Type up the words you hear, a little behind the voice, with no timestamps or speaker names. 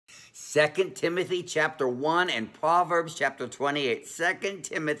2 Timothy chapter 1 and Proverbs chapter 28. 2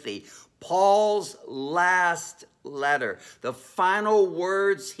 Timothy, Paul's last letter. The final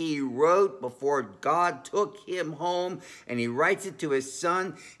words he wrote before God took him home, and he writes it to his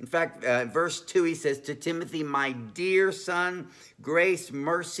son. In fact, verse 2, he says, to Timothy, my dear son, grace,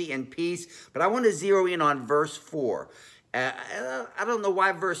 mercy, and peace. But I want to zero in on verse 4. I don't know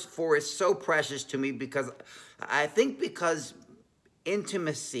why verse 4 is so precious to me, because I think because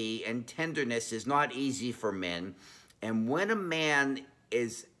intimacy and tenderness is not easy for men. And when a man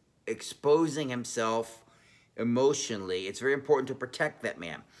is exposing himself emotionally, it's very important to protect that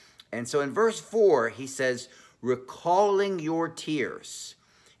man. And so in verse 4, he says, recalling your tears.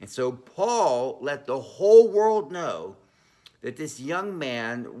 And so Paul let the whole world know that this young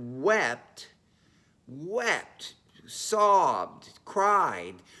man wept, sobbed,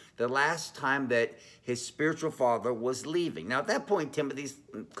 cried the last time that his spiritual father was leaving. Now, at that point, Timothy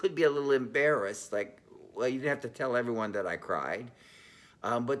could be a little embarrassed, like, well, you didn't have to tell everyone that I cried.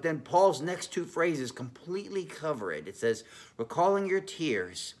 But then Paul's next two phrases completely cover it. It says, recalling your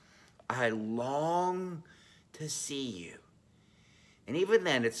tears, I long to see you. And even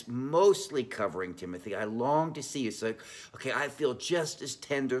then, it's mostly covering Timothy. I long to see you. So, okay, I feel just as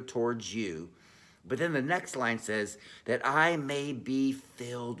tender towards you. But then the next line says, that I may be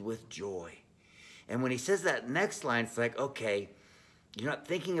filled with joy. And when he says that next line, it's like, okay, you're not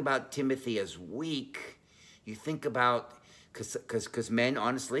thinking about Timothy as weak. You think about, because men,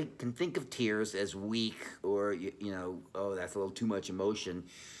 honestly, can think of tears as weak, or, you know, oh, that's a little too much emotion.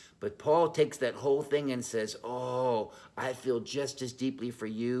 But Paul takes that whole thing and says, oh, I feel just as deeply for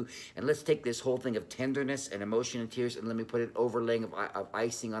you. And let's take this whole thing of tenderness and emotion and tears, and let me put an overlaying of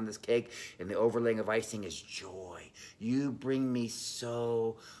icing on this cake. And the overlaying of icing is joy. You bring me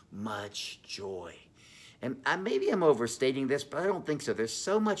so much joy. And maybe I'm overstating this, but I don't think so. There's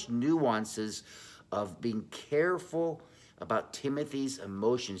so much nuances of being careful about Timothy's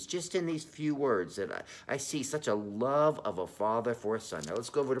emotions, just in these few words, that I see such a love of a father for a son. Now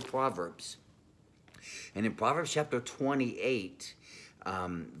let's go over to Proverbs. And in Proverbs chapter 28,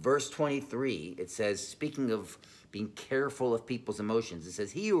 verse 23, it says, speaking of being careful of people's emotions, it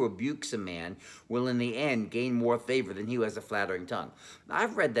says, he who rebukes a man will in the end gain more favor than he who has a flattering tongue. Now,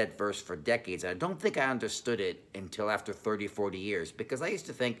 I've read that verse for decades, and I don't think I understood it until after 30, 40 years, because I used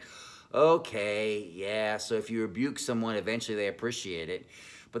to think, okay, yeah, so if you rebuke someone, eventually they appreciate it.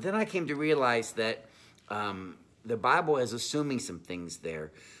 But then I came to realize that the Bible is assuming some things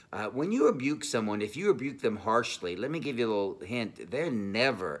there. When you rebuke someone, if you rebuke them harshly, let me give you a little hint, they're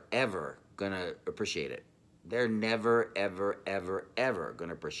never, ever going to appreciate it. They're never, ever, ever, ever going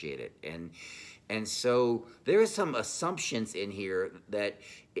to appreciate it. And so there are some assumptions in here that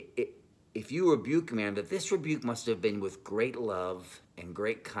if you rebuke a man, that this rebuke must have been with great love and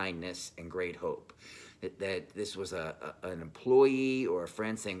great kindness and great hope. That this was an employee or a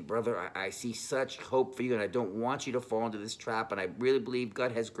friend saying, brother, I see such hope for you, and I don't want you to fall into this trap, and I really believe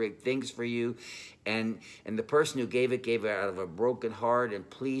God has great things for you. And the person who gave it out of a broken heart, and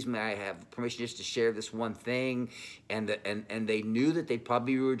please, may I have permission just to share this one thing? And they knew that they'd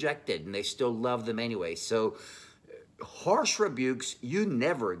probably be rejected, and they still loved them anyway. So harsh rebukes, you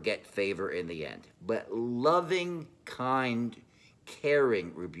never get favor in the end. But loving, kind,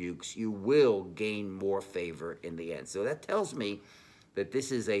 caring rebukes, you will gain more favor in the end. So that tells me that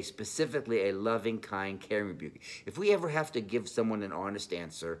this is specifically a loving, kind, caring rebuke. If we ever have to give someone an honest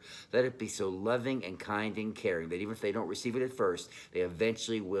answer, let it be so loving and kind and caring that even if they don't receive it at first, they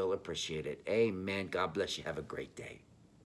eventually will appreciate it. Amen. God bless you. Have a great day.